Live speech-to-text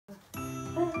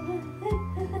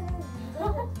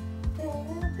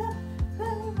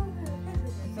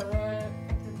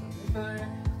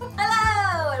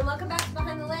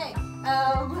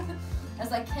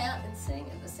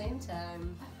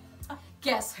time.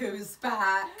 Guess who's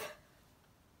back?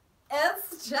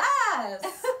 It's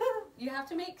Jess! You have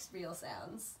to make real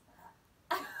sounds.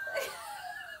 You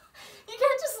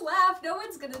can't just laugh. No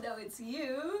one's gonna know it's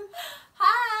you.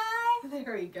 Hi!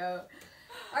 There we go.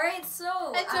 Alright, so...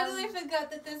 I totally forgot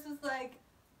that this was like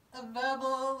a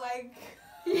verbal, like...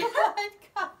 Yeah.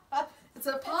 It's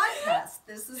a podcast.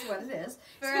 This is what it is.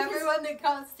 For everyone that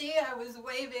can't see, I was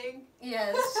waving.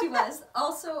 Yes, she was.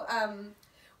 Also,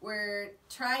 we're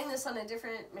trying this on a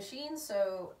different machine,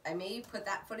 so I may put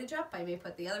that footage up, I may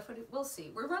put the other footage, we'll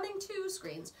see. We're running 2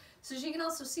 screens, so she can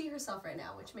also see herself right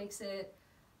now, which makes it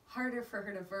harder for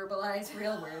her to verbalize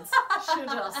real words. She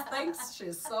just thinks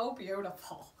she's so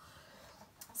beautiful.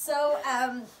 So,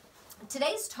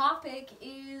 today's topic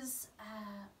is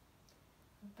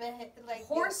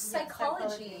horse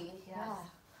psychology. Yeah.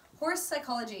 Horse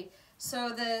psychology. So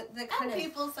the kind And of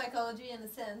people's psychology in a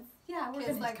sense. we're Because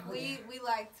gonna like go we there.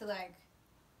 like to like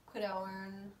put our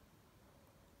own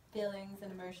feelings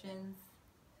and emotions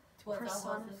towards our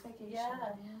horses. Personification. Yeah.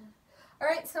 All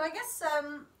right, so I guess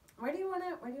where do you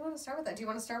want to start with that? Do you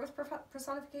want to start with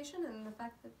personification and the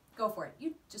fact that go for it?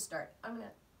 You just start. I'm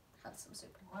gonna have some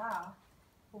soup. Wow.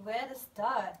 Where to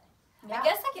start? Yeah. I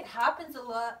guess like it happens a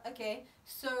lot. Okay,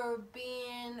 so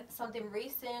being something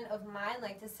recent of mine,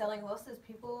 like just selling horses,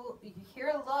 people you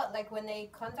hear a lot like when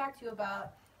they contact you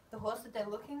about the horse that they're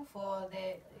looking for.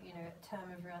 They, you know, a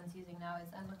term everyone's using now is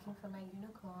I'm looking for my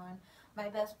unicorn, my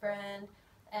best friend,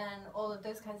 and all of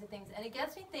those kinds of things. And it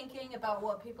gets me thinking about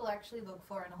what people actually look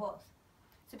for in a horse.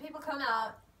 So people come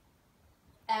out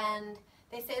and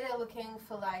they say they're looking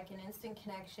for like an instant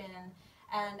connection,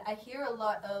 and I hear a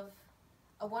lot of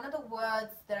one of the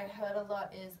words that I heard a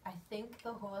lot is, I think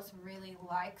the horse really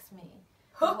likes me.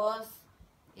 The horse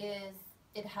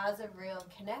it has a real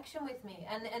connection with me.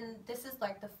 And this is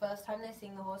like the first time they're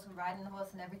seeing the horse and riding the horse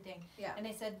and everything. Yeah. And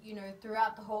they said, you know,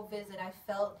 throughout the whole visit, I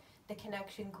felt the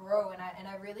connection grow. And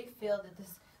I really feel that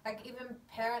this, like even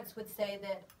parents would say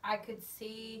that I could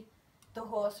see the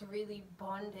horse really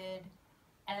bonded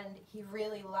and he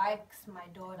really likes my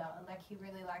daughter. Like he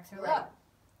really likes her a lot.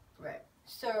 Right.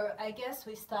 So I guess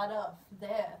we start off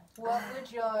there. What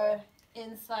would your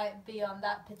insight be on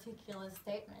that particular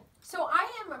statement? So I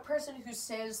am a person who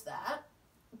says that,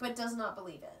 but does not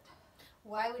believe it.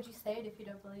 Why would you say it if you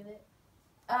don't believe it?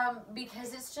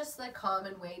 Because it's just the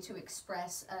common way to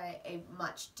express a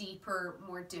much deeper,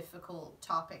 more difficult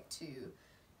topic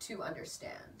to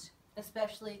understand.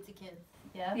 Especially to kids.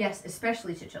 Yeah? Yes,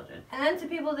 especially to children. And to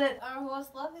people that are horse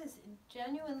lovers.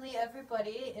 Genuinely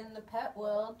everybody in the pet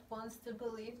world wants to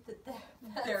believe that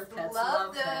Their pets love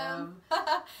love them.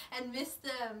 and miss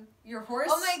them. Your horse?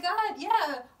 Oh my god,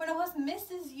 yeah. When a horse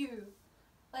misses you.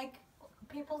 Like,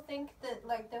 people think that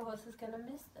like their horse is gonna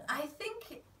miss them.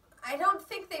 I don't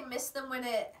think they miss them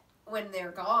when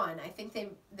they're gone. I think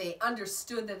they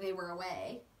understood that they were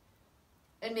away.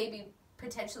 And maybe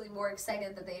potentially more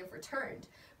excited that they have returned.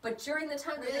 But during the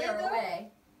time that they are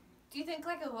away... Do you think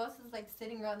like a horse is like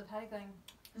sitting around the paddock going,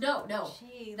 No.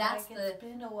 gee, That's like it's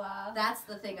been a while. That's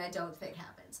the thing I don't think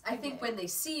happens. I think when they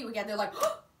see you again, they're like,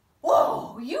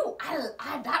 whoa, you,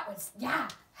 that was, yeah,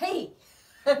 hey,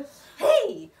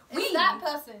 hey, It's that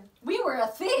person. We were a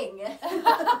thing.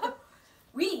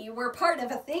 We were part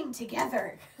of a thing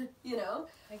together, you know?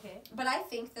 Okay. But I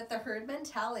think that the herd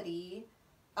mentality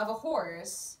of a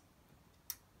horse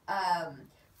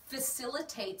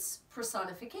facilitates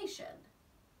personification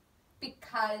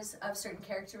because of certain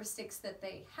characteristics that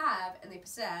they have and they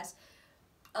possess,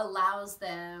 allows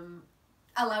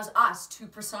us to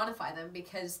personify them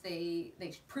because they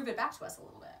prove it back to us a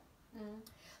little bit. Mm.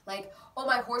 Like, oh,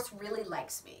 my horse really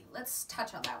likes me. Let's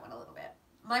touch on that one a little bit.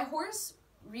 My horse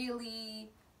really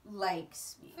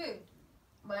likes me. Food.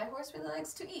 My horse really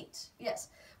likes to eat. Yes.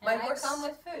 My horse come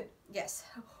with food. Yes.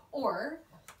 Or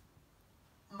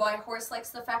my horse likes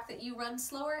the fact that you run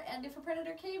slower, and if a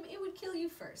predator came, it would kill you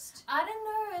first. I don't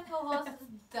know if a horse is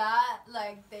that,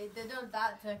 like, they're not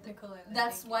that technical in their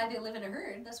That's thinking. why they live in a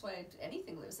herd. That's why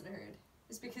anything lives in a herd.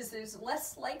 Is because there's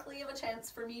less likely of a chance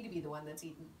for me to be the one that's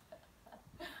eaten.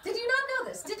 Did you not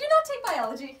know this? Did you not take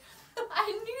biology?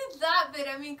 I knew that, but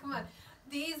I mean, come on.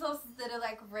 These horses that are,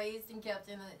 like, raised and kept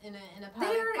in a paddock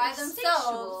They're by themselves.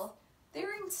 instinctual.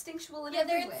 They're instinctual in Yeah,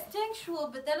 every they're way.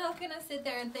 instinctual, but they're not going to sit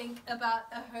there and think about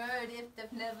a herd if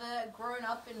they've never grown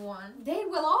up in one. They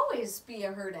will always be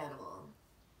a herd animal.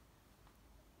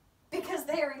 Because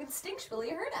they are instinctually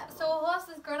a herd animal. So a horse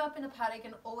that's grown up in a paddock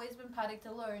and always been paddocked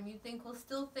alone, you think will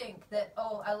still think that,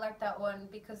 oh, I like that one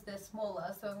because they're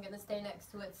smaller, so I'm going to stay next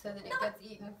to it so that it gets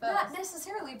eaten first. Not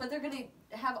necessarily, but they're going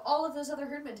to have all of those other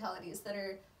herd mentalities that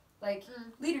are like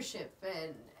leadership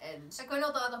and like when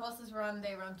all the other horses run,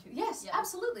 they run too. Yes,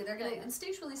 absolutely. They're gonna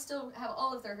instinctually still have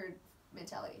all of their herd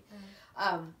mentality.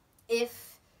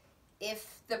 If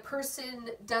the person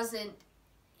doesn't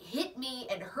hit me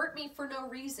and hurt me for no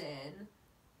reason,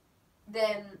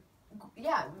 then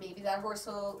yeah, maybe that horse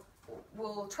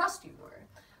will trust you more.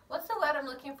 What's the word I'm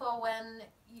looking for when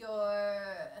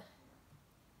you're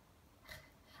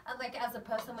like as a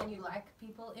person when you like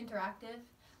people interactive?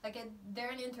 Like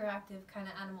they're an interactive kind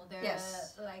of animal. They're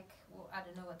like I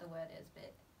don't know what the word is,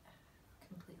 but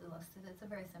completely lost it. It's a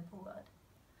very simple word,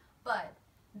 but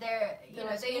they're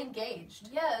they engaged.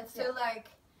 Yeah, so like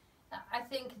I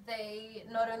think they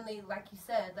not only, like you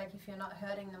said, like if you're not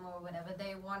hurting them or whatever,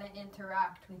 they want to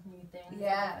interact with new things.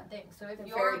 Yeah. And things. So if They're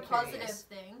you're a very positive curious.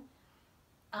 thing,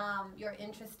 you're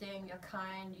interesting, you're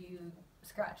kind, you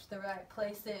scratch the right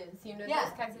places, those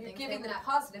kinds of you're things. giving them They're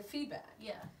positive feedback.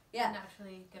 Yeah. Yeah. They're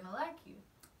naturally gonna like you.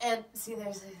 And see,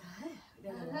 there's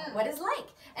what it's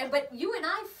like. But you and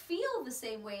I feel the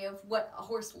same way of what a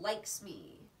horse likes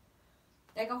me.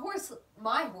 Like a horse,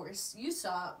 my horse, you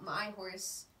saw my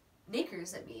horse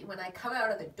nickers at me when I come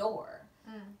out of the door.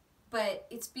 But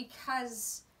it's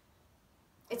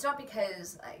not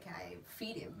because like I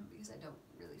feed him, because I don't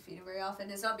really feed him very often.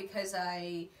 It's not because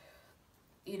I,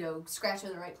 scratch in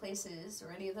the right places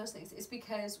or any of those things. It's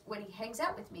because when he hangs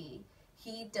out with me,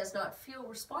 he does not feel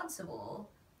responsible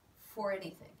for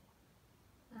anything.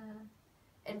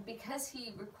 And because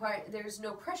there's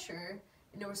no pressure,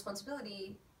 no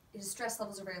responsibility, his stress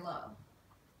levels are very low.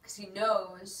 Because he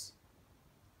knows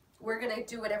we're going to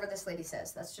do whatever this lady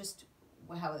says. That's just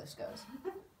how this goes.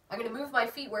 I'm going to move my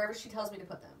feet wherever she tells me to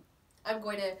put them. I'm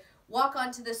going to walk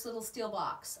onto this little steel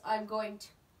box. I'm going to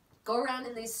go around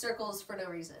in these circles for no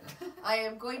reason. I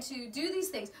am going to do these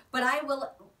things, but I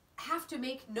will have to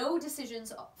make no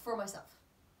decisions for myself.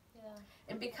 Yeah.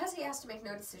 And because he has to make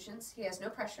no decisions, he has no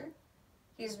pressure,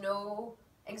 he has no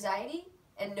anxiety,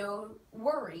 and no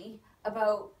worry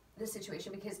about the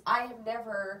situation, because I have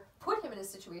never put him in a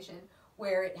situation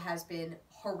where it has been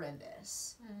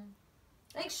horrendous.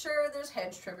 Like, sure, there's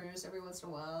hedge trimmers every once in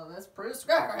a while. That's pretty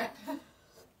scary.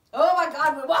 Oh my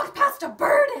God, we walked past a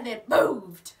bird and it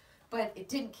moved. But it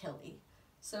didn't kill me.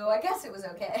 So I guess it was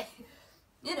okay.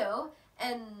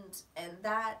 And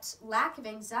that lack of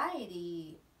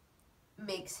anxiety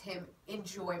makes him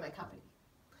enjoy my company.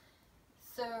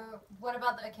 So what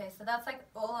about so that's like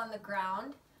all on the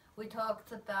ground. We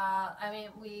talked about,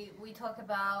 we talk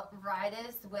about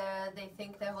riders where they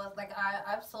think their horse, like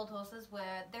I've sold horses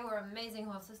where they were amazing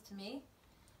horses to me,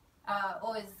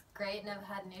 always great, never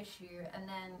had an issue, and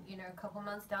then, a couple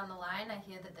months down the line, I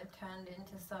hear that they've turned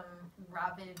into some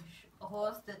ravage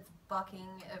horse that's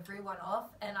bucking everyone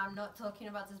off, and I'm not talking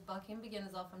about just bucking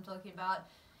beginners off, I'm talking about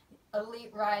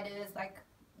elite riders, like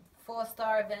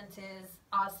 4-star eventers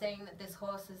are saying that this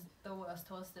horse is the worst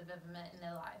horse they've ever met in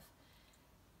their life.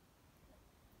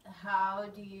 How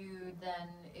do you then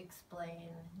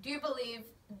explain? Do you believe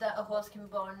that a horse can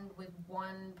bond with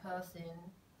one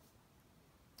person?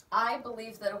 I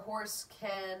believe that a horse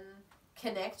can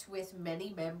connect with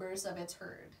many members of its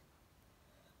herd.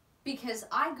 Because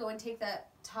I go and take that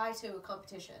tie to a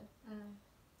competition,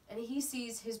 and he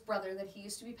sees his brother that he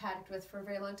used to be paddocked with for a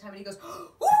very long time, and he goes,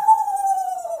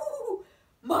 "Ooh,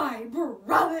 my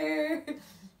brother!"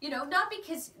 Not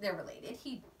because they're related.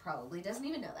 He probably doesn't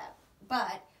even know that.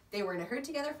 But they were in a herd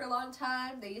together for a long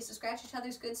time. They used to scratch each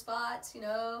other's good spots,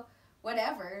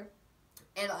 whatever.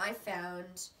 And I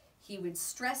found he would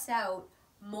stress out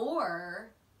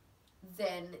more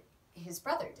than his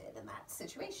brother did in that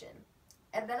situation.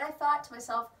 And then I thought to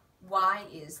myself, why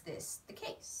is this the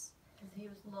case? Because he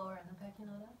was lower in the pecking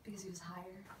order? Because he was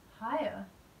higher. Higher?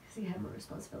 Because he had more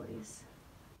responsibilities.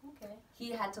 Okay.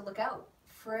 He had to look out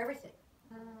for everything.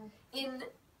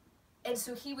 And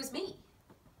so he was me.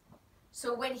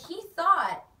 So when he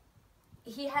thought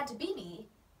he had to be me,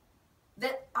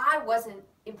 that I wasn't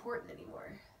important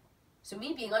anymore. So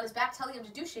me being on his back telling him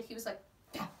to do shit, he was like,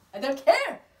 yeah, I don't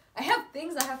care. I have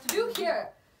things I have to do here.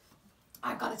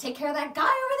 I've got to take care of that guy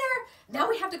over there. Now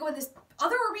we have to go in this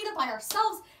other arena by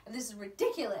ourselves, and this is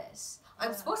ridiculous.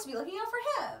 I'm supposed to be looking out for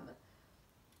him.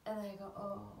 And then I go,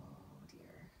 oh,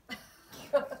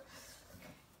 dear.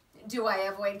 Do I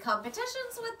avoid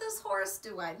competitions with this horse?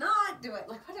 Do I not?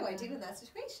 What do I do in that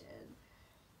situation?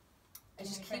 I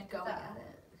just keep going at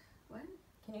it. What?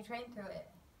 Can you train through it?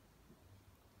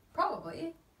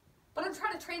 Probably. But I'm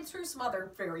trying to train through some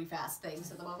other very fast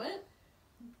things at the moment.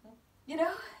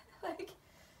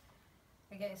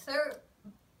 Okay, so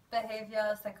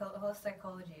behavior, horse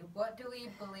psychology. What do we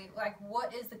believe? Like,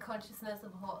 what is the consciousness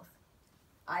of a horse?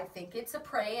 I think it's a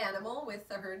prey animal with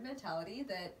the herd mentality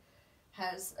that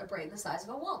has a brain the size of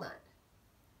a walnut.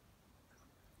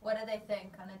 What do they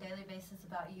think on a daily basis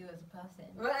about you as a person?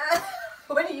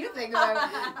 What do you think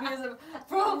about me as a...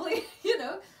 Probably, you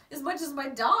know, as much as my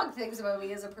dog thinks about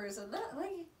me as a person.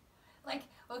 Like,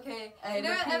 okay, I'm you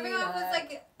know, a everyone peanut. puts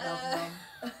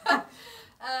like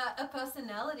a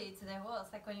personality to their horse.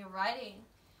 Like when you're riding,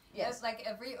 Yes. it's like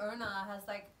every owner has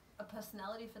like a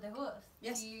personality for their horse.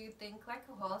 Yes. Do you think like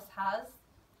a horse has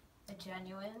a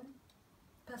genuine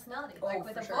personality, Oh, like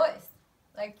with for a sure. voice?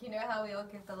 Like, you know how we all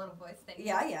give the little voice thing?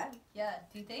 Yeah. Yeah.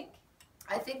 Do you think?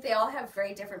 I think they all have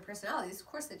very different personalities. Of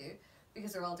course they do,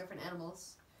 because they're all different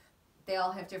animals. They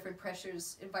all have different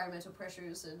pressures, environmental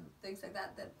pressures and things like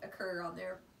that occur on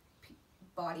their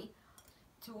body.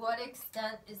 To what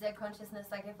extent is their consciousness,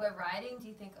 like if we're riding, do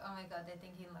you think, oh my god, they're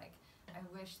thinking like, I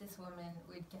wish this woman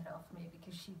would get off me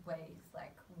because she weighs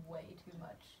like way too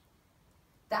much?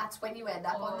 That's when you end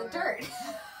up on the Or- dirt.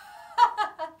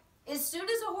 As soon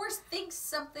as a horse thinks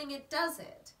something, it does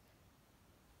it.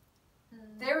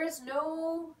 There is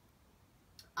no,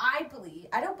 I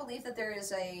don't believe that there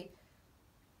is a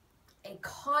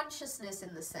consciousness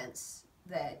in the sense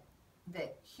that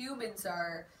humans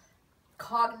are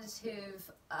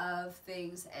cognitive of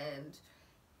things and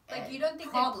Like, you don't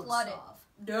think they problem plotted? solve.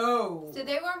 No. So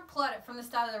they weren't plotted from the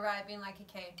start of the ride, being like,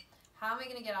 okay, how am I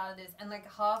gonna get out of this? And like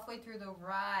halfway through the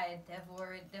ride,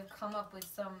 they've come up with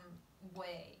some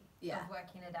way Yeah. of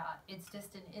working it out. It's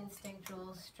just an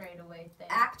instinctual, straightaway thing.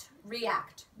 Act,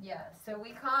 react. Yeah. So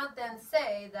we can't then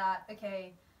say that,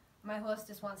 okay, my horse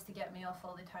just wants to get me off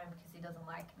all the time because he doesn't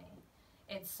like me.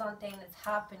 It's something that's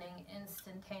happening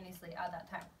instantaneously at that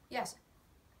time. Yes.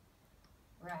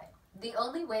 Right. The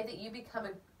only way that you become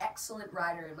an excellent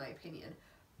rider, in my opinion,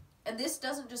 and this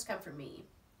doesn't just come from me,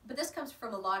 but this comes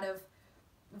from a lot of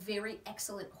very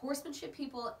excellent horsemanship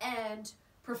people and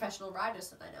professional riders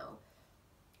that I know,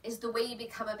 is the way you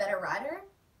become a better rider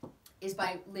is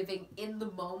by living in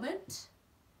the moment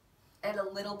and a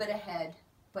little bit ahead,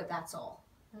 but that's all.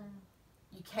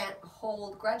 You can't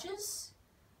hold grudges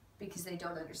because they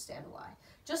don't understand why.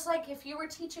 Just like if you were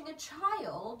teaching a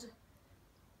child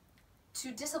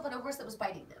to discipline a horse that was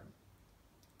biting them,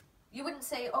 you wouldn't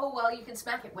say, oh, well, you can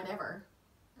smack it whenever.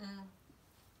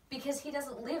 Because he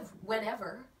doesn't live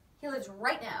whenever. He lives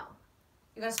right now.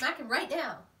 You're going to smack him right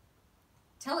now.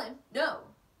 Tell him no.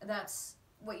 And that's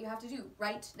what you have to do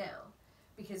right now.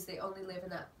 Because they only live in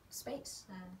that space.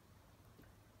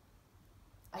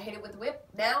 I hit it with the whip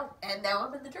now, and now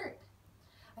I'm in the dirt.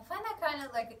 I find that kind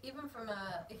of like, even from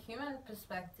a human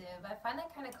perspective, I find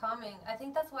that kind of calming. I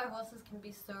think that's why horses can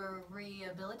be so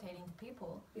rehabilitating to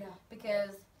people. Yeah.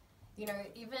 Because, you know,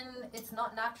 even it's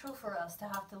not natural for us to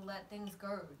have to let things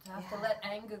go, to have to Yeah. let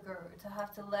anger go, to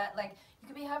have to let, like, you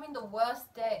could be having the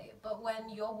worst day, but when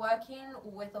you're working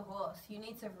with a horse, you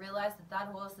need to realize that that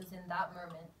horse is in that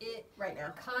moment. It Right now.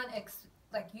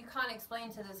 you can't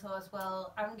explain to this horse,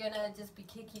 well, I'm gonna just be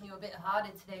kicking you a bit harder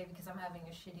today because I'm having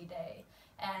a shitty day.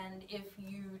 And if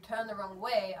you turn the wrong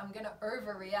way, I'm gonna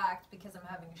overreact because I'm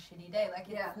having a shitty day. Like,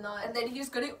 it's not. And then he's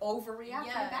going to overreact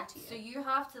right back to you. So you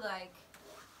have to, like,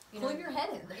 you Pull know, your head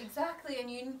in. Exactly, and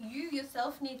you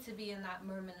yourself need to be in that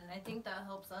moment, and I think that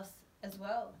helps us as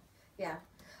well. Yeah.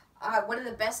 One of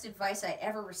the best advice I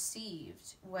ever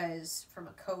received was from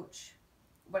a coach,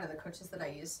 one of the coaches that I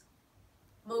use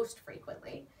most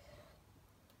frequently.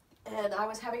 And I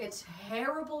was having a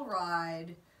terrible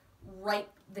ride right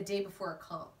the day before a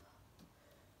comp.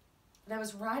 And I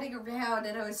was riding around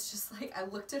and I was just like, I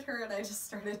looked at her and I just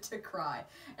started to cry.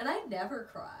 And I never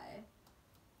cry.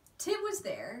 Tim was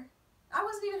there. I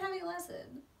wasn't even having a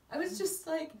lesson. I was just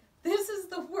like, this is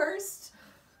the worst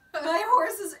my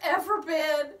horse has ever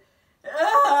been.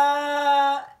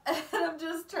 And I'm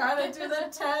just trying to do the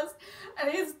test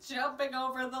and he's jumping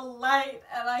over the light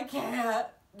and I can't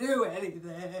do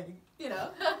anything, you know.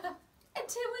 And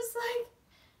Tim was like,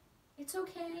 it's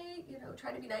okay, you know,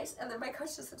 try to be nice. And then my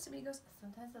coach just looks at me and goes,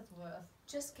 Sometimes that's worse.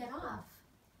 just get off.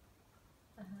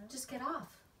 Just get off.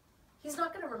 He's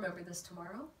not going to remember this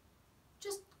tomorrow.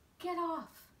 Just get off.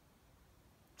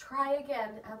 Try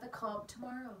again at the comp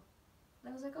tomorrow. And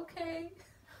I was like, okay.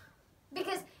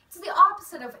 Because it's the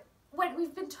opposite of what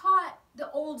we've been taught,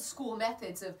 the old school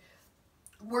methods of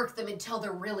work them until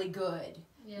they're really good.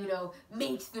 Yeah. You know,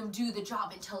 make them do the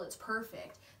job until it's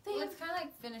perfect. They Well, have, it's kind of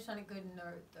like finish on a good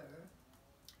note,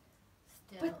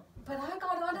 though. Still. but I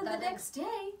got on it the That next day,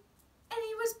 and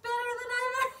he was better than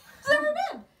I've ever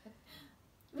been.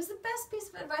 It was the best piece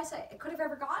of advice I could have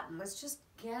ever gotten, was just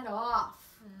get off.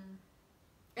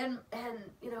 And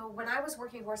you know, when I was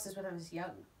working horses when I was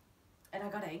young, and I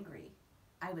got angry,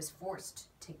 I was forced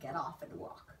to get off and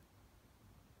walk.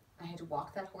 I had to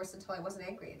walk that horse until I wasn't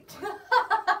angry anymore.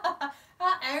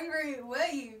 How angry were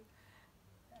you?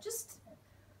 Just,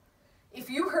 if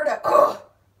you heard a "ugh"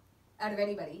 out of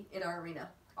anybody in our arena,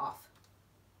 off.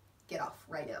 Get off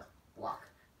right now. Walk.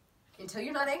 Until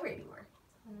you're not angry anymore.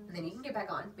 And then you can get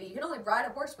back on. But you can only ride a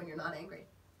horse when you're not angry.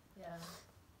 Yeah.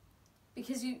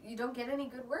 Because you don't get any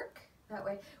good work that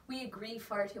way. We agree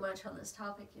far too much on this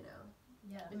topic, you know.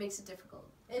 Yeah. It makes it difficult.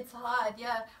 It's hard,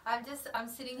 yeah. I'm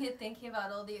sitting here thinking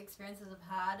about all the experiences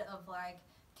I've had of like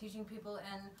teaching people,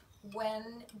 and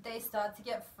when they start to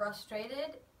get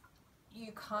frustrated,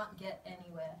 you can't get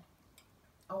anywhere.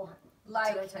 Oh,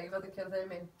 Like, did I tell you about the kid that I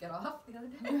made get off the other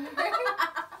day?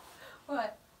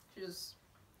 What? She was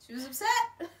upset.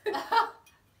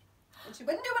 And she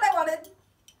wouldn't do what I wanted.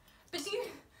 But do you,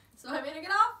 So I made her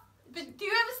get off. but do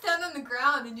you ever stand on the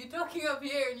ground and you're talking up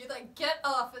here and you're like, get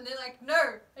off, and they're like, no,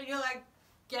 and you're like,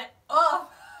 get off,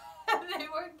 and they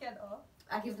won't get off.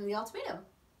 I give them the ultimatum.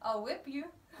 I'll whip you.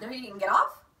 No, you can get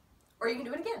off, or you can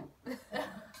do it again.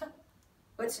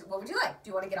 What would you like? Do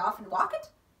you want to get off and walk it?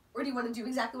 Or do you want to do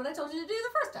exactly what I told you to do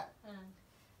the first time?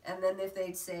 And then if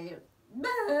they'd say,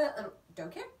 I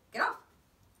don't care, get off.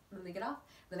 And then they get off.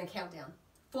 Then I count down.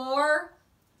 4,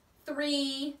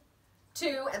 3,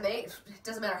 2, and it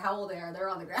doesn't matter how old they are, they're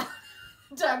on the ground.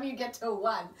 Time you get to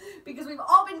 1. Because we've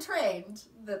all been trained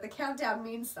that the countdown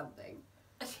means something.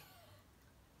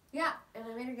 Yeah, and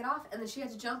I made her get off, and then she had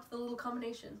to jump the little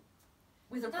combination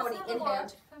with her That's pony not in a lot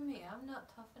hand. for me. I'm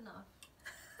not tough enough.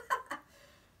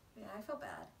 Yeah, I felt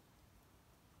bad.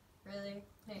 Really?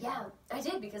 Maybe. Yeah, I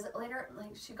did, because later,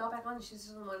 like, she got back on and she just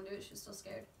didn't want to do it. She was still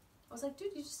scared. I was like, dude,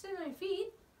 you just sit on your feet.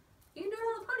 You can do it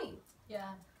on the pony. Yeah.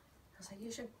 I was like,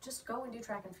 you should just go and do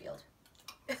track and field.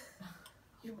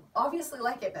 You obviously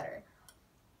like it better.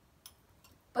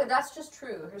 But that's just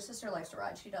true. Her sister likes to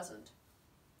ride. She doesn't.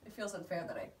 It feels unfair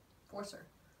that I force her.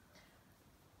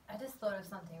 I just thought of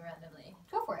something randomly.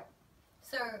 Go for it.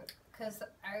 So, because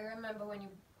I remember when you,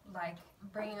 like,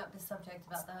 bringing up the subject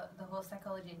about the horse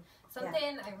psychology,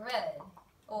 something I read,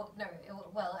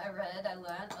 I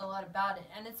learned a lot about it,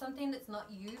 and it's something that's not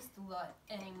used a lot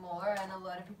anymore, and a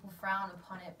lot of people frown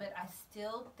upon it, but I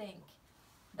still think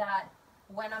that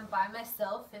when I'm by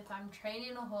myself, if I'm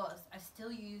training a horse, I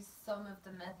still use some of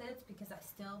the methods because I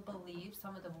still believe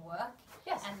some of them work.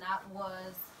 Yes. And that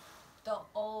was the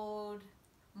old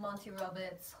Monty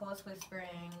Roberts horse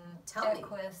whispering, Tell me.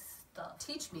 Equus stuff.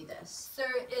 Teach me this. So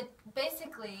it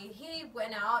basically, he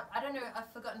went out, I don't know,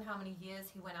 I've forgotten how many years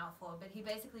he went out for, but he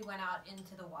basically went out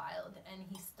into the wild and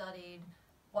he studied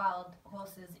wild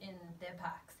horses in their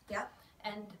packs. Yeah.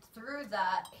 And through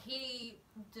that, he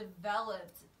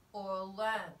developed or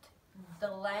learnt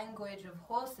the language of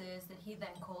horses that he then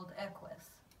called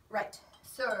Equus. Right.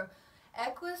 So,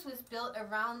 Equus was built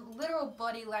around literal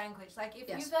body language. Like, if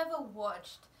Yes. you've ever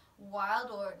watched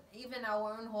wild or even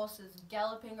our own horses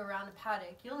galloping around a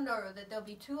paddock, you'll know that there'll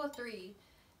be 2 or 3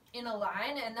 in a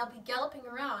line and they'll be galloping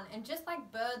around. And just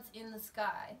like birds in the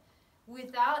sky,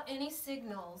 without any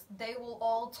signals, they will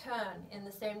all turn in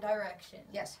the same direction.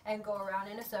 Yes. And go around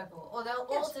in a circle. Or they'll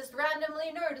all just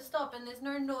randomly know to stop, and there's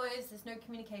no noise, there's no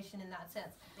communication in that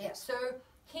sense. Yes. So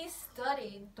he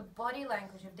studied the body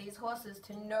language of these horses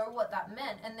to know what that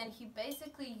meant, and then he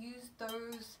basically used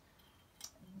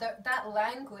that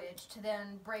language to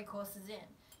then break horses in.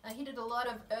 And he did a lot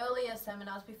of earlier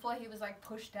seminars before he was like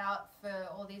pushed out for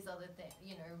all these other things,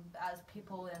 you know, as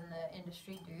people in the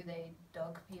industry do. They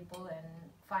dog people and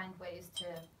find ways to,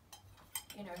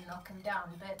 you know, knock them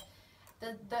down. But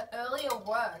the earlier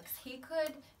works, he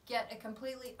could get a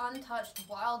completely untouched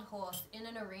wild horse in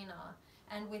an arena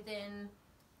and within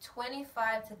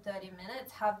 25 to 30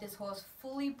 minutes have this horse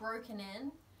fully broken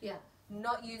in. Yeah.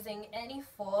 Not using any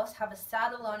force, have a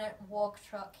saddle on it, walk,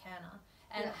 trot, canter.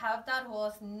 And have that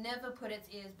horse never put its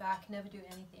ears back, never do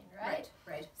anything, right?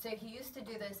 Right. So he used to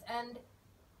do this, and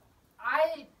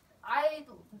I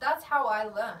that's how I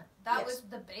learned. That was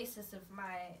the basis of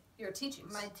Your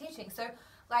teachings. my teaching. So,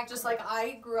 like, Just like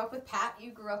I grew up with Pat,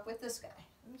 you grew up with this guy.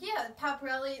 yeah,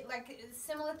 Paparelli, like,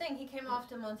 similar thing. He came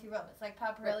after Monty Roberts. Like,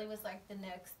 Paparelli was like the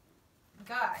next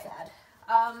guy. Sad.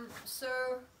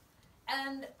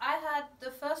 And I had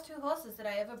the first 2 horses that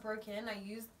I ever broke in. I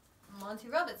used Monty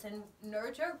Roberts, and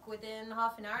no joke, within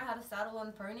half an hour I had a saddle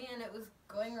on pony and it was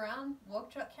going around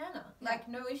walk, trot, canter. Like,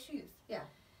 no issues. Yeah.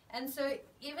 And so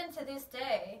even to this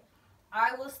day,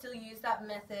 I will still use that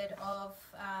method of,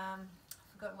 I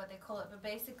forgot what they call it, but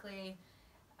basically,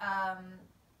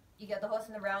 you get the horse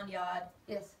in the round yard.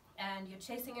 Yes. And you're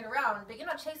chasing it around, but you're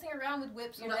not chasing it around with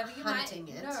whips You're or not whatever. hunting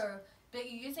it. No, but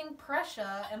you're using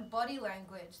pressure and body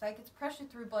language. Like, it's pressure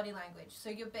through body language. So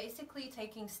you're basically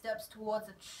taking steps towards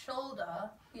its shoulder.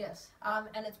 Yes.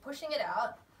 And it's pushing it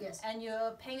out. Yes. And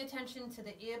you're paying attention to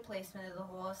the ear placement of the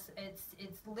horse. It's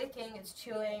licking, it's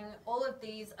chewing. All of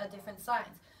these are different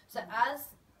signs. So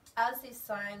as these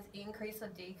signs increase or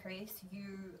decrease,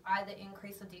 you either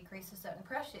increase or decrease the certain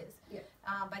pressures. Yeah.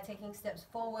 By taking steps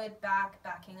forward,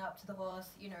 backing up to the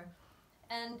horse, you know.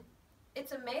 And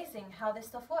it's amazing how this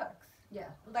stuff works. Yeah.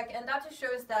 Like, and that just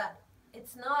shows that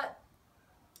it's not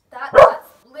that's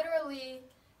literally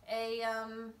a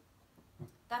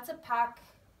that's a pack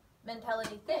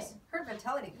mentality thing. Yes. Herd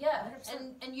mentality. Yeah.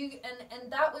 100%. And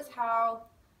that was how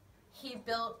he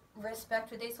built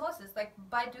respect with these horses. Like,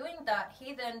 by doing that,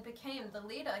 he then became the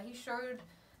leader. He showed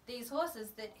these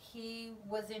horses that he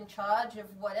was in charge of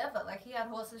whatever. Like, he had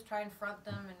horses try and front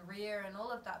them and rear and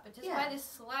all of that, but just by this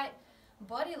slight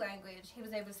body language, he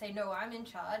was able to say, no, I'm in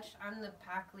charge, I'm the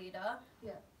pack leader.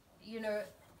 Yeah. You know,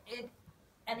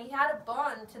 and he had a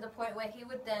bond to the point where he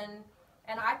would then,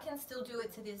 and I can still do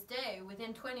it to this day,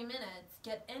 within 20 minutes,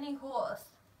 get any horse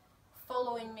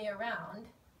following me around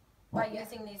by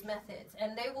using these methods.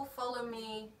 And they will follow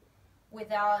me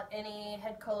without any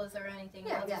head collars or anything.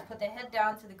 They'll just put their head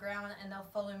down to the ground and they'll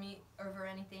follow me over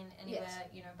anything, anywhere,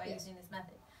 you know, by using this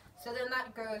method. So then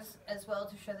that goes as well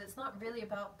to show that it's not really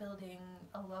about building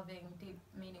a loving, deep,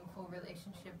 meaningful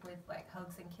relationship with like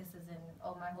hugs and kisses and,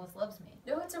 oh, my horse loves me.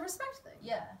 No, it's a respect thing.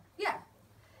 Yeah. Yeah.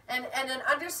 And an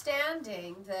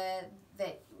understanding that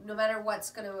no matter what's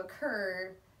going to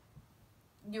occur,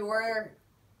 you're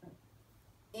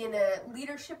in a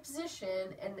leadership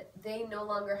position and they no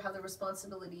longer have the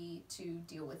responsibility to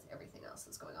deal with everything else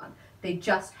that's going on. They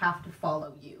just have to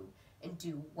follow you and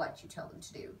do what you tell them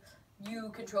to do. You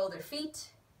control their feet.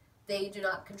 They do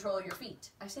not control your feet.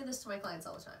 I say this to my clients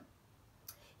all the time.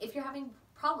 If you're having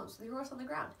problems with your horse on the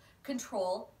ground,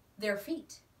 control their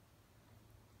feet.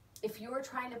 If you're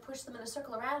trying to push them in a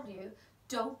circle around you,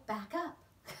 don't back up.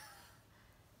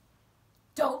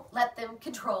 Don't let them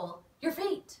control your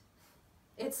feet.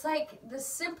 It's like the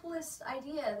simplest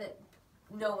idea that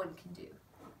no one can do.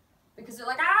 Because they're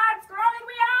like, it's running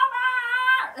me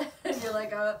over! And you're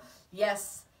like,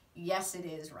 yes, it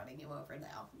is running you over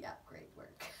now. Yeah, great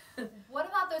work. What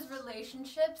about those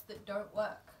relationships that don't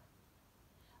work?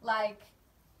 Like,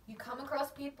 you come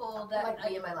across people that... Like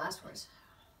me and my last horse.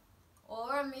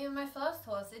 Or me and my first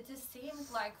horse. It just seemed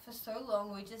like for so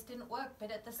long we just didn't work. But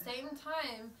at the same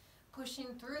time, pushing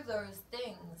through those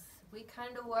things, we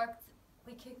kind of worked...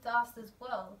 We kicked ass as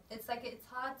well. It's like, it's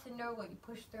hard to know what you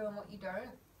push through and what you don't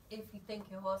if you think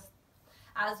your horse,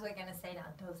 as we're going to say now,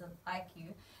 doesn't like you.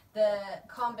 The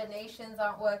combinations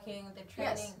aren't working, the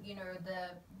training, you know, the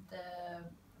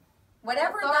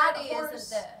whatever that horse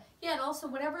isn't there. Yeah, and also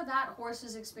whatever that horse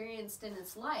has experienced in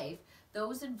its life,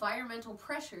 those environmental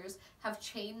pressures have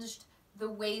changed the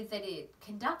way that it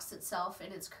conducts itself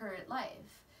in its current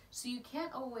life. So you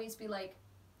can't always be like,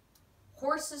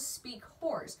 horses speak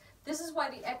horse. This is why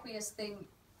the equus thing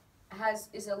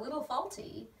is a little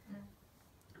faulty,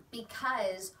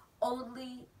 because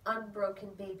only unbroken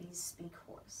babies speak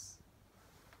horse.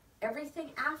 Everything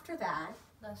after that,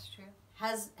 that's true,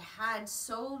 has had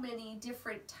so many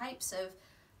different types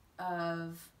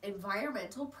of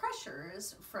environmental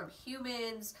pressures from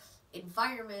humans,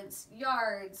 environments,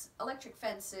 yards, electric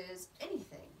fences,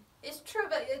 anything. It's true,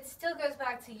 but it still goes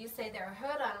back to, you say they're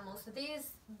herd animals, so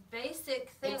these basic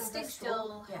things are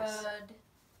still herd,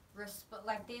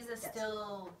 like these are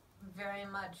still very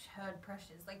much herd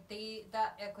pressures. Like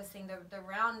that equus thing, the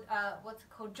round, what's it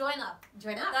called? Join up.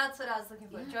 Join up. That's what I was looking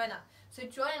for. Yeah. Join up. So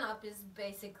join up is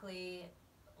basically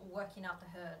working out the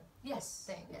herd. Yes.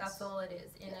 Thing. Yes. That's all it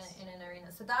is in an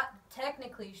arena. So that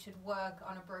technically should work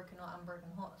on a broken or unbroken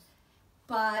horse.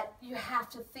 But you have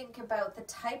to think about the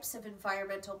types of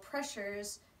environmental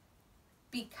pressures,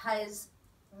 because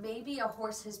maybe a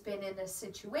horse has been in a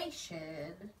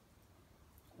situation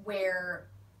where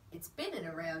it's been in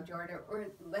a round yard, or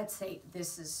let's say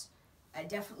this is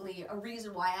definitely a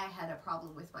reason why I had a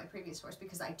problem with my previous horse,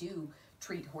 because I do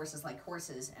treat horses like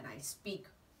horses and I speak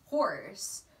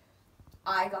horse.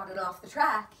 I got it off the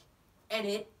track and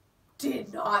it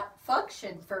did not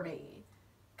function for me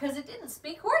because it didn't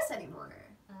speak horse anymore.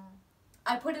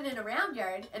 I put it in a round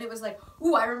yard and it was like,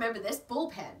 ooh, I remember this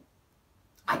bullpen.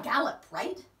 I gallop,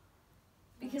 right?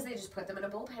 Because they just put them in a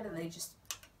bullpen and they just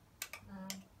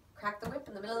crack the whip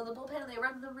in the middle of the bullpen and they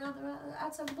run them around the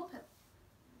outside of the bullpen.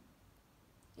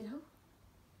 You know?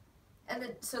 And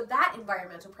then, so that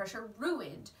environmental pressure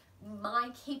ruined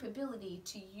my capability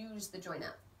to use the join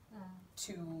up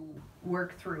to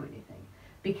work through anything.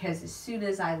 Because as soon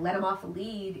as I let him off the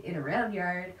lead in a round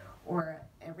yard or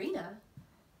arena,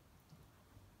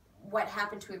 what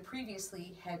happened to him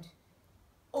previously had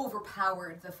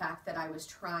overpowered the fact that I was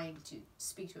trying to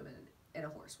speak to him in a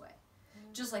horse way.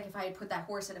 Just like if I had put that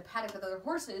horse in a paddock with other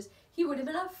horses, he would have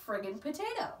been a friggin'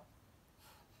 potato.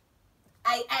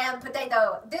 I am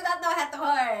potato. Do not know how to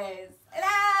horse.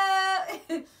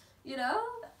 Hello. You know?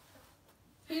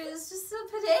 He was just a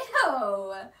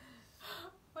potato.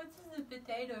 What does a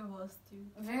potato horse do?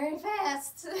 Very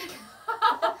fast.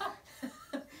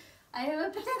 I am a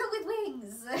potato with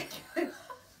wings.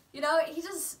 You know,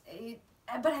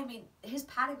 but I mean, his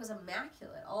paddock was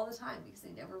immaculate all the time because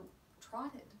he never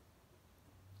trotted.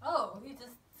 Oh,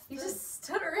 he just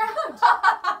stood around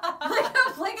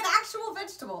like an actual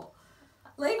vegetable.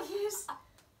 Like he's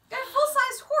got a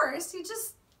full-sized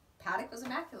horse. Paddock was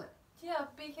immaculate. Yeah,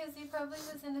 because he probably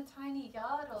was in a tiny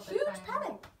yard all the Huge time.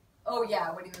 paddock. Oh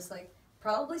yeah, when he was like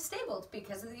probably stabled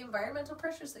because of the environmental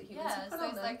pressures that humans have put so on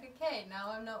he's them. like, okay, now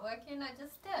I'm not working, I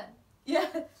just did. Yeah,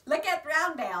 look at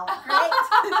Roundale,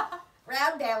 right?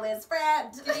 Roundale is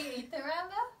friend. Did he eat the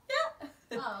roundel? Yeah.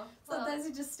 Oh, well. Sometimes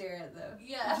you just stare at it though.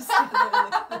 Yeah. You just stare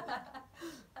at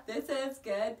it. This is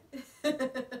good.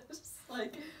 Just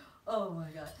like, oh my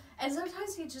god. And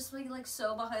sometimes he'd just like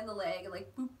sew behind the leg and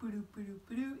like boop boop boop boop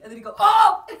boop, and then he'd go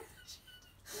oh,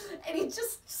 and he'd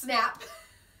just snap.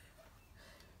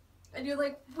 And you're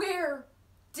like, where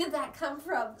did that come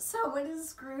from? Someone is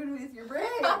screwed with your brain.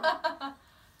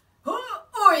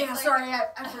 Oh yeah, sorry,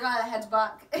 I forgot I had to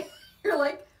buck. You're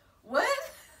like, what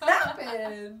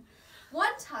happened?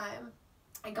 One time,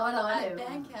 I got on him.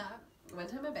 Band camp. One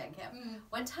time at band camp. Mm.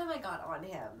 One time I got on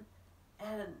him,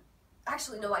 and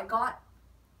actually no, I got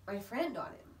my friend on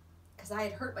him because I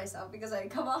had hurt myself because I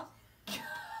had come off.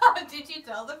 Did you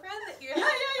tell the friend that you Yeah.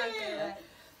 Okay, right.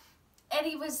 And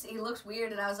he looked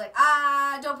weird, and I was like,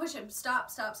 don't push him,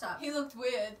 stop. He looked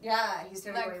weird. Yeah, he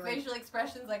started Like going facial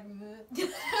expressions like Look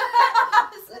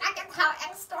at how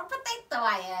extra potato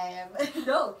I am.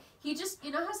 No, he just,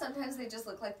 you know how sometimes they just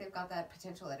look like they've got that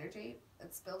potential energy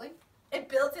that's building? it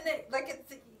built in it, like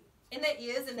it's in their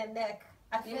ears and their neck.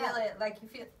 I feel it, like you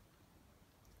feel.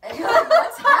 And you're like,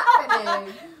 what's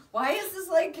happening? Why is this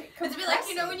like It's a bit like,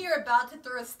 you know when you're about to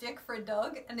throw a stick for a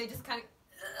dog and they just kind of.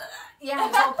 Yeah,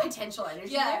 there's all potential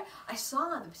energy Yeah. there. I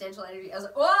saw the potential energy. I was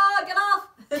like, whoa, get off!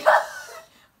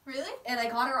 Really? And I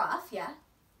got her off, yeah.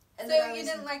 And So then I you was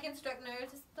didn't like instruct no,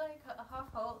 just like a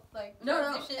half halt, like No,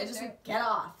 transition, I just or- like, get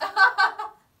off.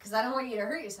 Because I don't want you to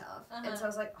hurt yourself. And so I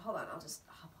was like, hold on, I'll just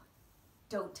hop on.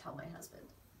 Don't tell my husband.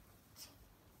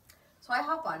 So I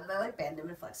hop on and I like bend him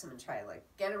and flex him and try to like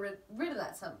get rid of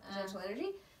that some potential energy.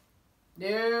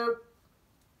 Nope.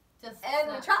 Just And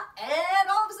we snap. trot, and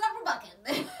all of a sudden we're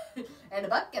bucking. And a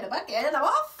buck, and I'm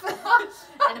off.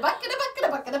 And a buck, and a buck, and a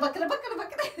buck, and a buck, and a buck, and a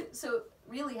buck. So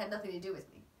really had nothing to do with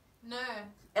me. No.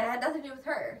 And it had nothing to do with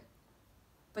her.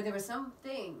 But there was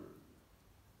something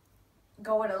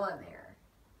going on there.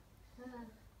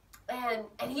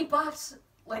 And he bucked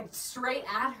like straight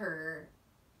at her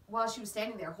while she was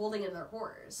standing there holding another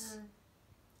horse.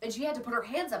 And she had to put her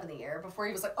hands up in the air before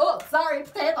he was like, oh, sorry,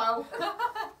 potato.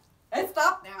 I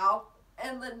stopped now.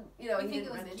 And then, you know, You he think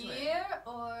didn't it run was into gear it.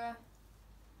 or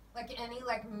like any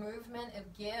like movement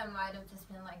of gear might have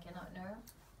just been like, you don't know.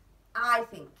 I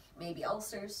think maybe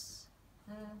ulcers.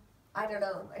 Mm. I don't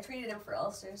know. I treated him for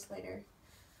ulcers later.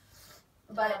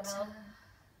 But know.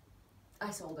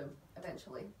 I sold him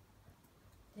eventually.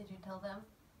 Did you tell them?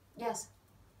 Yes.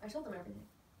 I told them everything.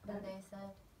 What about it. they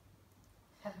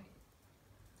said?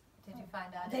 Did you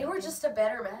find out? They were anything? just a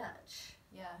better match.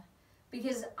 Yeah.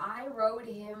 Because I rode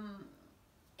him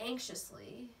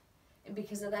anxiously, and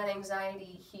because of that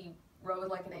anxiety, he rode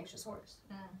like an anxious horse.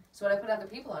 Mm. So when I put other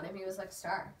people on him, he was like a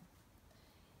star.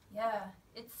 Yeah.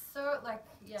 It's so like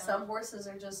Some horses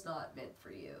are just not meant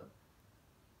for you.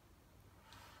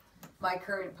 My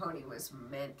current pony was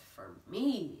meant for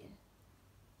me.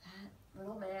 That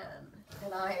little man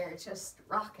and I are just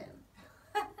rocking.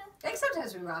 Like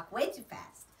sometimes we rock way too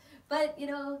fast. But, you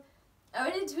know, I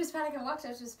went into his paddock and walked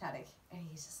up to his paddock, and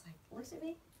he's just like, looked at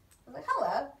me. I was like,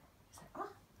 hello. He's like, oh.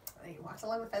 And he walked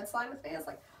along the fence line with me. I was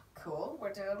like, cool.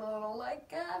 We're doing a little,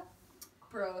 like,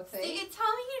 bro thing. See, you tell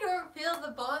me you don't feel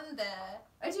the bond there.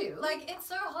 I do. Like, it's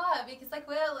so hard because, like,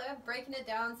 we're breaking it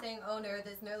down saying, oh no,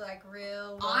 there's no, like,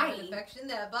 real love I- and affection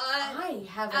there, but I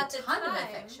have at a the ton of time-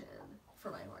 affection for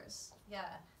my horse. yeah.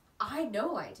 I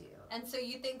know I do. And so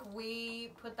you think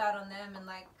we put that on them and,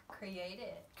 like, create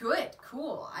it? Good,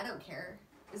 cool. I don't care.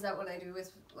 Is that what I do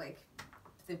with, like,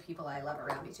 the people I love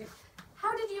around me, too?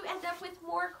 How did you end up with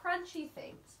more crunchy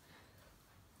things?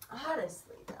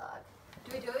 Honestly, dog.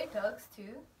 Do we do it with dogs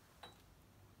too?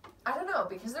 I don't know,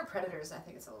 because they're predators, I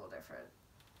think it's a little different.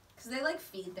 Because they, like,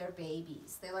 feed their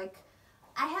babies. They, like,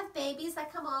 I have babies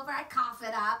that come over, I cough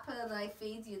it up, and I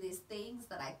feed you these things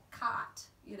that I caught.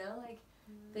 You know, like,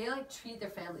 they, like, treat their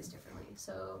families differently.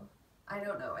 So, I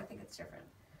don't know. I think it's different.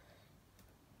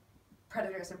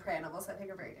 Predators and prey animals, I think,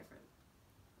 are very different.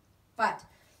 But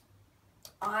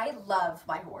I love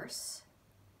my horse.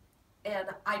 And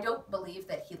I don't believe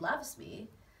that he loves me,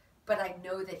 but I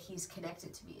know that he's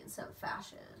connected to me in some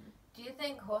fashion. Do you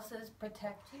think horses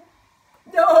protect you?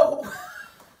 No!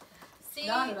 See,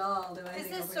 not at all. Do I because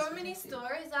think there's a so horse many protects you.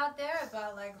 stories out there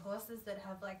about like horses that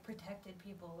have like protected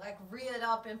people, like reared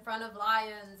up in front of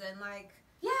lions and like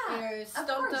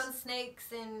stomped course. on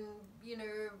snakes and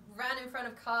ran in front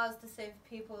of cars to save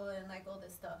people and like all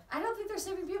this stuff. I don't think they're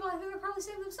saving people. I think they're probably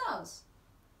saving themselves.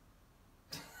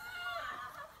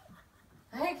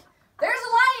 Like, there's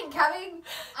a lion coming.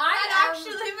 That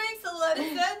actually makes a lot of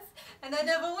sense, and I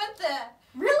never went there.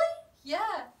 Really? Yeah.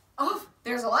 Oh,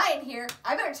 there's a lion here.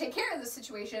 I better take care of this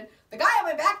situation. The guy on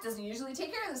my back doesn't usually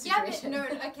take care of the Yeah, situation.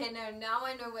 but now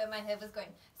I know where my head was going.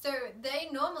 So they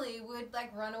normally would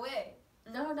like run away.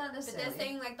 No, not But necessarily. they're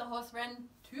saying like the horse ran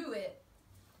to it.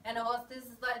 And a horse is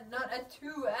like not a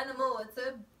two animal, it's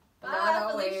a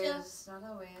Not Felicia. always. Not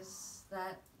always.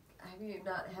 Have you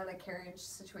not had a carriage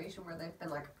situation where they've been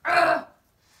like, "Ugh!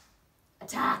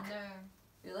 Attack!"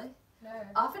 No. Really? No.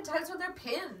 Oftentimes when they're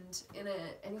pinned in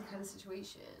any kind of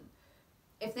situation,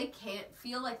 if they can't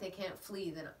feel like they can't flee,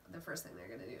 then the first thing they're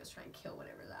going to do is try and kill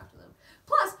whatever's after them.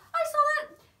 Plus, I saw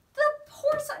that the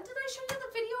horse, did I show you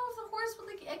the video of the horse with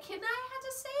the echidna I had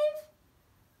to save?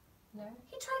 No.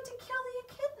 He tried to kill the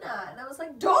echidna, and I was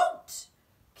like, don't!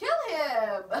 Kill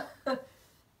him!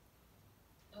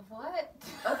 What?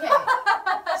 Okay.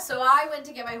 So I went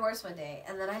to get my horse one day,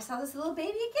 and then I saw this little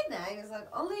baby echidna. He was like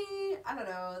only, I don't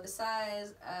know, the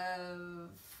size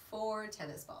of 4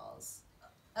 tennis balls.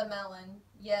 A melon.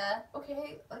 Yeah.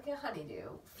 Okay, like a honeydew.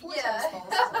 4 Yeah. tennis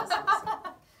balls. Is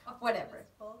awesome. Whatever.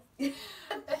 And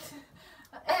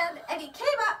he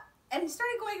came up, and he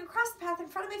started going across the path in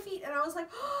front of my feet, and I was like,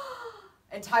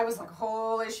 and Ty was like,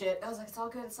 holy shit. And I was like, it's all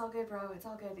good, bro, it's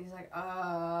all good. And he's like, and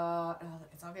I was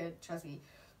like, it's all good, trust me.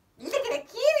 Look at how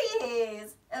cute he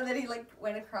is. And then he like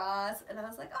went across, and I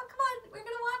was like, oh, come on, we're gonna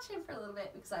watch him for a little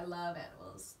bit, because I love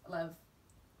animals. I love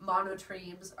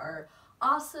monotremes are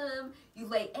awesome. You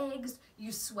lay eggs,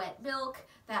 you sweat milk.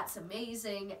 That's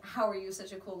amazing. How are you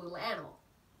such a cool little animal?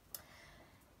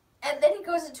 And then he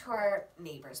goes into our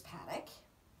neighbor's paddock,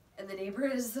 and the neighbor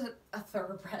is a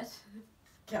thoroughbred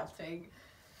gelding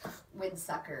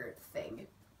windsucker thing.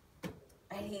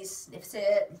 And he sniffs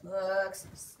it, looks,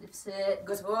 sniffs it,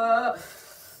 goes, whoa,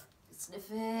 sniff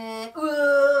it,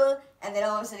 whoa, and then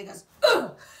all of a sudden he goes,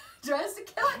 ugh, tries to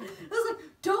kill it. I was like,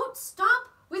 don't stop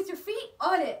with your feet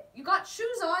on it. You got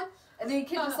shoes on. And then the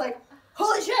kid just like,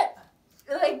 holy shit,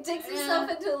 and like digs himself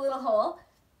into a little hole.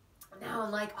 Now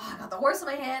I'm like, oh, I got the horse in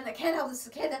my hand. I can't help this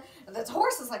kid. And this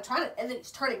horse is like trying to, and then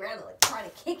he's turning around and like trying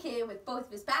to kick him with both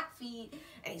of his back feet.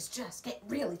 And he's just getting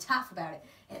really tough about it.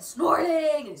 And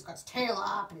snorting, and he's got his tail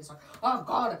up, and he's like, I'm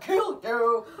gonna kill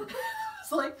you.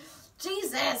 It's like,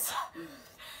 Jesus.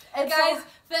 And guys, so,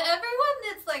 for everyone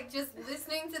that's like just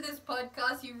listening to this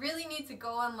podcast, you really need to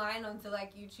go online onto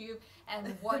like YouTube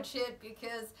and watch it,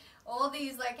 because all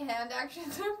these like hand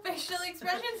actions and facial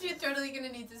expressions, you're totally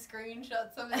gonna need to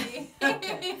screenshot some of these.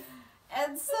 Okay.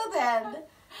 And so then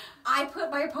I put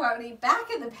my pony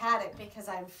back in the paddock because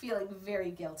I'm feeling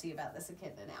very guilty about this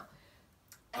echidna now.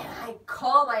 And I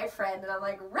call my friend and I'm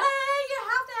like, Ray, you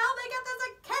have to help me get this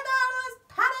echidna out of this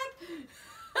paddock.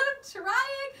 I'm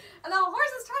trying, and the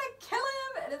horse is trying to kill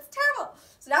him, and it's terrible.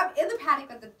 So now I'm in the paddock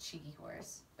with the cheeky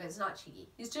horse, but it's not cheeky.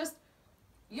 He's just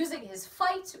using his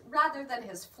fight rather than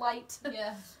his flight.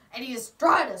 Yeah. And he's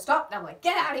trying to stop, and I'm like,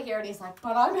 get out of here. And he's like,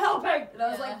 but I'm helping. And I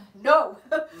was Yeah. like, no.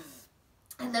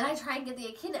 And then I try and get the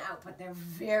echidna out, but they're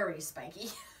very spiky.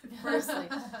 Firstly,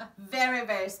 very,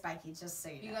 very spiky, just so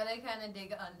you You know. gotta kind of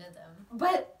dig under them.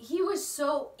 But he was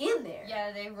so in there.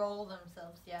 Yeah, they roll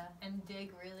themselves, and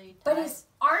dig really tight. But his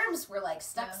arms were like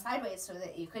stuck Yeah. sideways so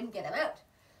that you couldn't get him out.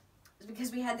 It was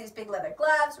because we had these big leather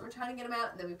gloves, we were trying to get him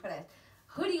out, and then we put a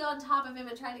hoodie on top of him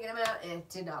and tried to get him out, and it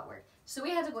did not work. So we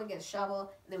had to go and get a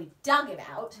shovel, and then we dug him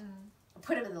out, and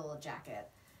put him in the little jacket.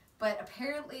 But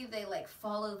apparently they like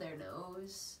follow their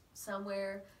nose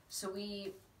somewhere, so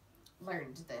we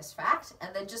learned this fact,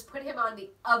 and then just put him on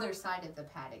the other side of the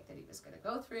paddock that he was going to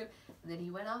go through, and then he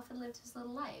went off and lived his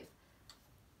little life.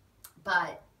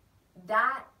 But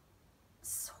that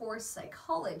horse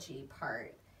psychology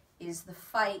part is the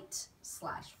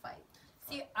fight/fight.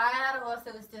 See, I had a horse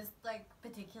that was just like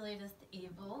particularly just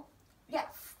evil. Yeah,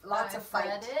 lots of fight.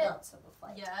 Bred it. Lots of a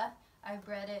fight. Yeah, I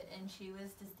bred it, and she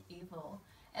was just evil.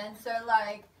 And so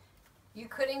like, you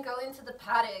couldn't go into the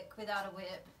paddock without a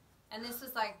whip. And this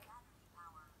was like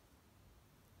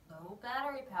low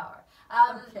battery power.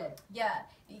 Okay. Yeah,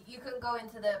 you couldn't go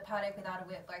into the paddock without a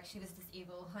whip. Like, she was just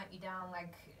evil, hunt you down.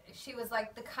 Like, she was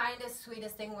like the kindest,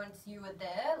 sweetest thing once you were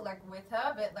there, like with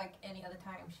her. But like any other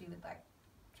time, she would like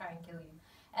try and kill you.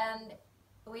 And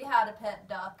we had a pet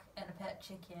duck and a pet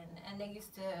chicken, and they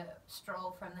used to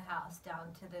stroll from the house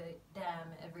down to the dam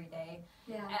every day.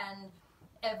 Yeah. And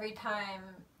every time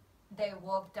they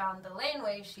walked down the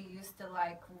laneway, she used to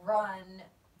like run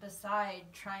beside,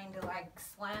 trying to like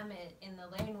slam it in the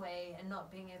laneway and not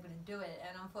being able to do it.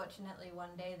 And unfortunately,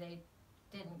 one day they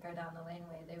didn't go down the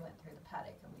laneway. They went through the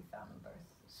paddock, and we found them both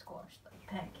squashed like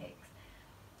pancakes.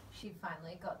 She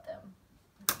finally got them.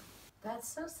 That's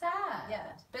so sad. Yeah,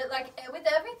 but like with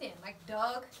everything, like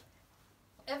dog,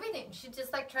 everything, she'd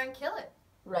just like try and kill it.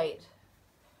 Right.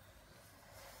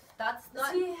 That's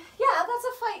not. See, yeah, that's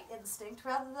a fight instinct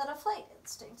rather than a flight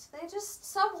instinct. They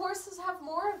just, some horses have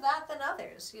more of that than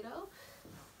others, you know?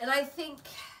 And I think,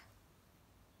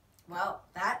 well,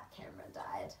 that camera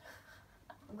died.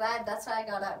 I'm glad, that's why I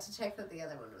got out to check that the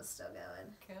other one was still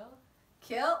going.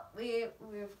 Kill?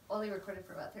 We've only recorded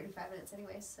for about 35 minutes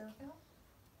anyway, so.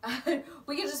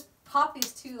 We can just pop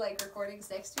these two, like,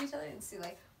 recordings next to each other and see,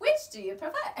 like, which do you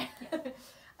prefer?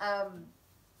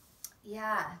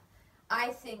 Yeah.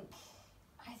 I think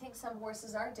some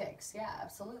horses are dicks. Yeah,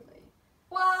 absolutely.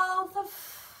 Well,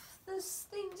 this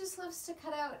thing just loves to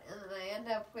cut out, and then I end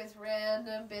up with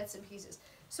random bits and pieces.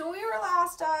 So we were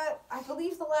last at, I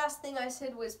believe the last thing I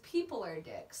said was people are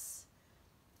dicks.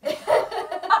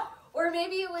 Or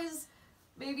maybe it was,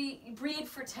 breed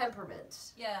for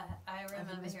temperament. Yeah, I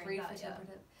remember hearing breed that. for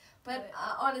temperament. But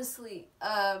honestly,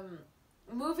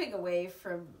 moving away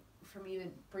from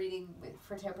even breeding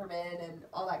for temperament and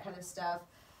all that kind of stuff,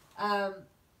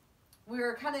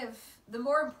 we're kind of, the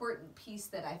more important piece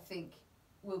that I think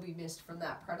will be missed from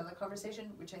that part of the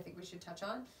conversation, which I think we should touch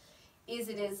on, is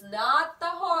it is not the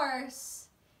horse,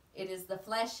 it is the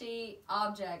fleshy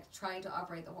object trying to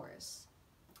operate the horse.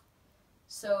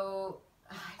 So,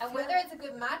 And whether it's a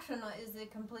good match or not is a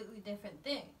completely different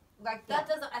thing. Like, that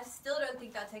doesn't, I still don't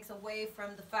think that takes away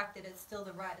from the fact that it's still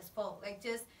the rider's fault. Like,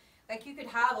 just, like, you could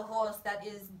have a horse that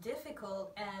is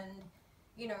difficult and,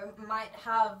 you know, might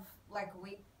have, like,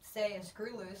 we say a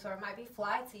screw loose, or it might be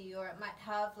flighty, or it might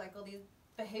have, like, all these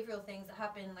behavioral things that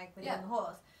happen, like, within the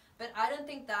horse. But I don't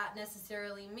think that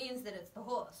necessarily means that it's the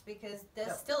horse, because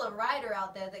there's still a rider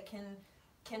out there that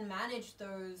can manage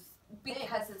those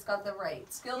because things. it's got the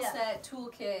right skill set,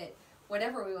 toolkit,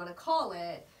 whatever we want to call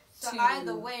it. So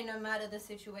either way, no matter the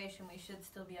situation, we should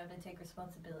still be able to take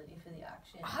responsibility for the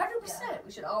action. 100%.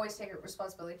 We should always take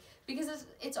responsibility, because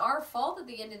it's our fault at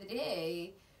the end of the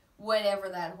day, whatever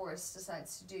that horse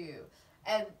decides to do.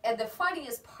 And the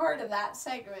funniest part of that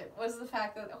segment was the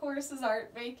fact that horses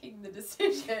aren't making the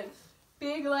decision,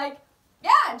 being like,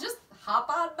 yeah, just hop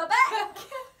on my back.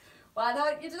 Why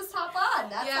don't you just hop on?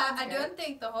 That sounds good. Don't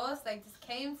think the horse like just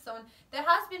came. There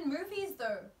has been movies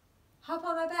though. Hop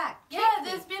on my back. Yeah,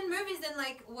 there's been movies in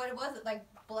like what was it like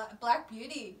Black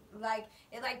Beauty? Like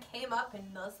it like came up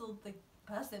and nuzzled the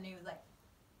person. He was like,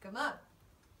 "Come on,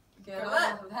 Get on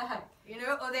my back." You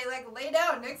know, or they like lay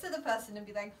down next to the person and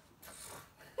be like,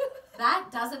 that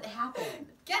doesn't happen.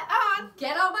 Get on.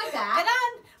 Get on my back. Get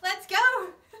on. Let's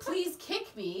go. Please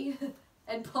kick me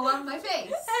and pull on my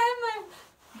face.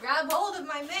 Grab hold of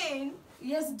my mane.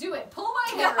 Yes, do it. Pull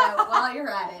my hair out while you're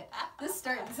at it. This is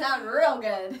starting to sound real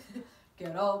good.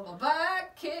 Get on my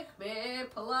back, kick me,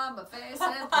 pull on my face,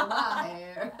 and pull my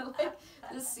hair. Like,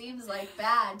 this seems like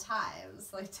bad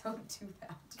times. Like, don't do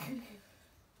that.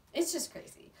 It's just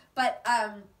crazy. But,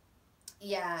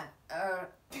 yeah.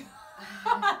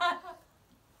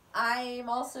 I'm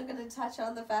also going to touch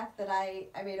on the fact that I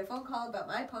made a phone call about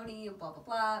my pony and blah, blah,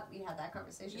 blah. We had that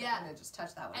conversation. Yeah. I'm going to just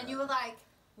touch that one. And you were like,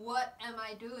 what am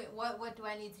I doing? What do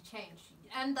I need to change?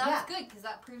 And that's good, because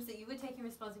that proves that you were taking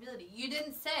responsibility. You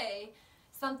didn't say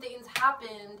something's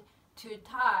happened to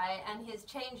Ty and he's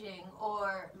changing,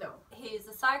 or he's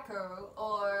a psycho,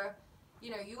 or, you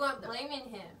know, you weren't blaming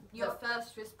him. Your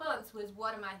first response was,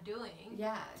 what am I doing?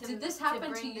 Yeah. Did this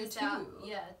happen to you too? Out?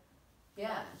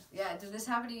 Yeah. Did this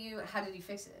happen to you? How did you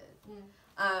fix it?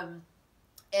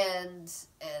 And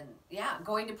yeah,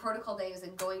 going to protocol days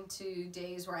and going to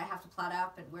days where I have to plot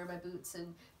up and wear my boots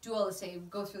and go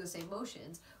through the same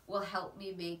motions will help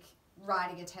me make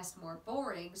riding a test more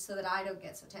boring so that I don't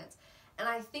get so tense. And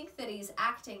I think that he's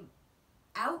acting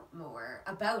out more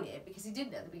about it because he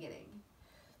didn't at the beginning.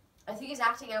 I think he's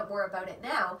acting out more about it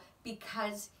now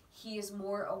because he is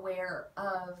more aware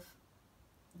of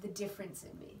the difference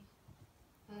in me.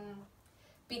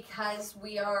 Because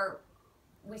we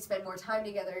spend more time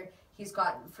together, he's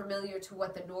gotten familiar to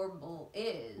what the normal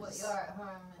is. What you are at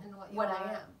home and what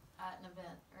I am at an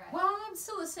event, right? Well, I'm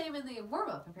still the same in the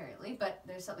warm-up, apparently, but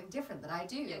there's something different that I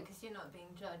do. Yeah, because you're not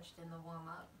being judged in the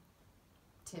warm-up.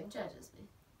 Tim judges me.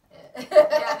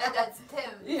 Yeah, that's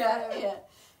Tim. Yeah, yeah.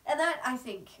 And that, I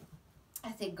think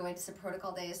going to some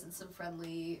protocol days and some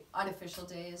friendly, unofficial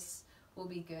days will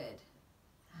be good.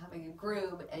 Having a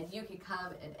groom, and you can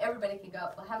come, and everybody can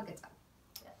go. We'll have a good time.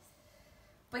 Yes.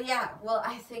 But yeah, well,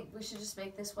 I think we should just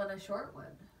make this one a short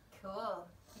one. Cool.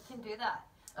 You can do that.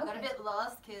 Okay. Got a bit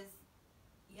lost because,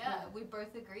 we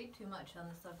both agreed too much on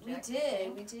the subject.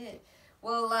 We did.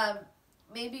 Well,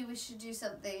 maybe we should do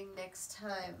something next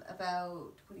time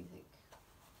about, what do you think?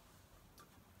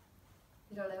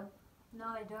 You don't know? No,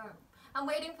 I don't. I'm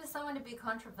waiting for someone to be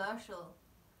controversial.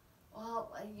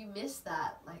 Well, you missed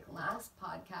that, like, last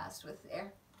podcast with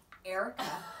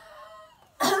Erica.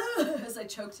 As I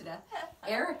choked to death.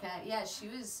 Erica, yeah,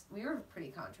 we were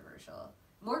pretty controversial.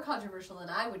 More controversial than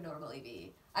I would normally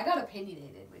be. I got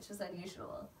opinionated, which is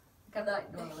unusual. Like, I'm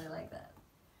not normally like that.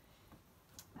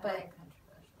 But I like controversial.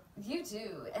 You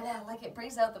do, and it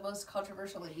brings out the most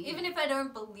controversial in me. Even if I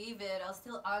don't believe it, I'll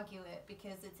still argue it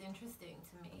because it's interesting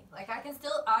to me. Like, I can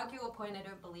still argue a point I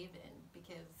don't believe in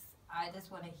because I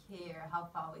just want to hear how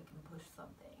far we can push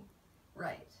something.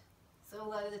 Right. So a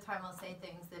lot of the time I'll say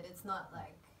things that it's not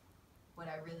like what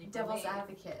I really Devil's believe.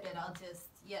 advocate. But I'll just,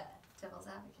 Devil's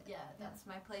advocate. Yeah, that's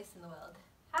my place in the world.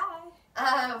 Hi.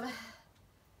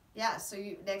 Yeah, so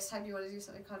next time you want to do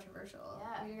something controversial,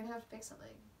 you're going to have to pick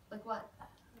something. Like what?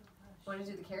 Want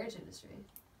to do the carriage industry?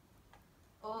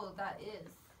 Oh, that is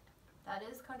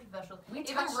controversial.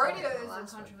 Even rodeos are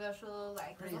controversial.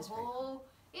 Like there's a whole,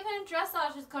 even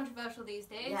dressage is controversial these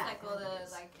days. Yeah, like all the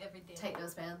everything. Tight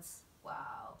nosebands.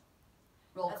 Wow.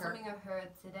 Roll That's curve. something I heard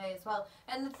today as well.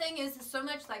 And the thing is, there's so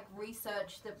much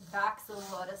research that backs a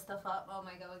lot of stuff up. Oh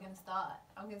my god, I'm gonna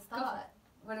start.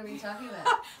 What are we talking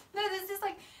about? No,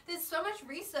 there's so much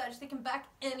research that can back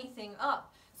anything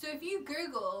up. So if you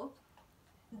Google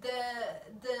the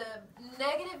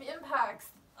negative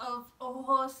impacts of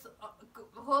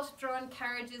horse-drawn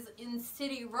carriages in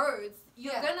city roads,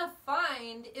 you're gonna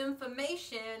find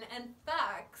information and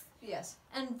facts. Yes.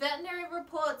 And veterinary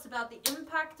reports about the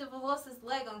impact of a horse's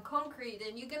leg on concrete,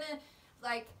 and you're gonna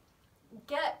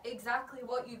get exactly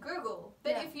what you Google.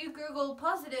 But if you Google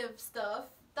positive stuff,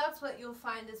 that's what you'll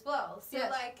find as well. So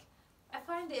I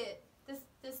find it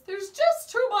there's just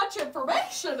too much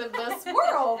information in this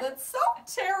world. It's so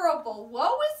terrible.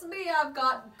 Woe is me, I've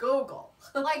got Google.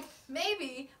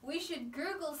 Maybe we should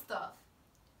Google stuff.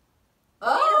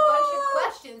 Oh. We need a bunch of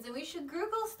questions and we should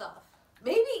Google stuff.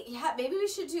 Maybe we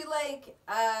should do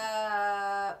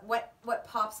what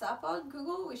pops up on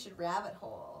Google? We should rabbit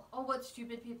hole. Or what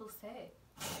stupid people say.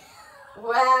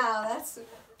 Wow, that's...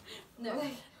 No,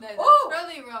 that's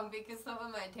probably wrong because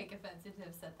someone might take offense if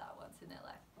they've said that once in their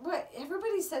life. What?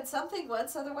 Everybody said something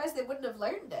once, otherwise they wouldn't have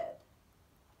learned it.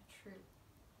 True.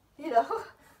 You know?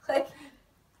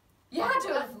 You had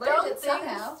to have learned it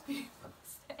somehow.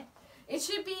 It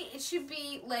should be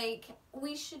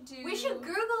we should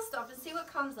Google stuff and see what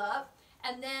comes up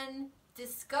and then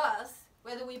discuss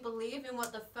whether we believe in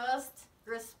what the first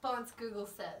response Google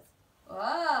says.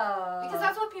 Wow. Because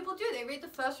that's what people do. They read the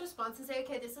first response and say,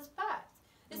 okay, this is fact.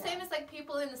 The same as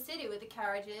people in the city with the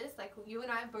carriages, you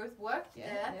and I both worked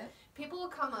there. Yeah. People will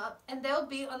come up and they'll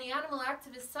be on the animal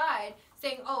activist side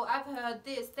saying, oh, I've heard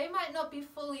this. They might not be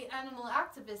fully animal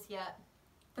activists yet,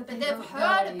 but they've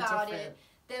heard about it.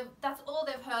 That's all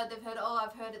they've heard. They've heard, oh,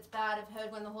 I've heard it's bad. I've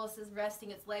heard when the horse is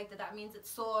resting its leg that means it's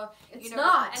sore. It's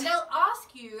not. And they'll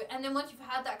ask you, and then once you've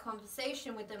had that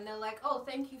conversation with them, they're like, oh,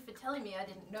 thank you for telling me. I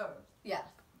didn't know. Yeah.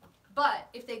 But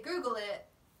if they Google it,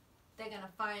 they're going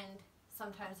to find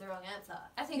sometimes the wrong answer.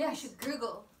 I think we should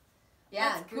Google.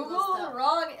 Yeah, Google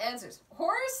wrong answers.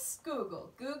 Horse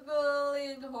Google.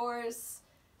 Googling horse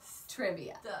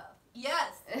trivia.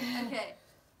 Yes. Okay.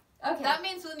 Okay. That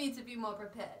means we'll need to be more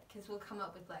prepared because we'll come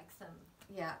up with some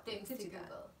things to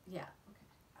Google. Yeah. Okay.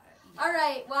 All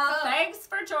right. Well, thanks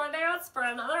for joining us for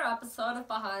another episode of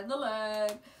Behind the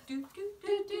Leg.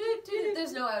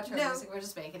 There's no outro music. We're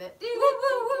just making it.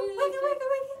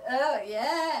 Oh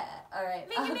yeah. All right.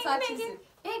 I'll talk to you soon.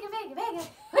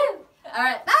 All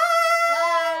right. Bye.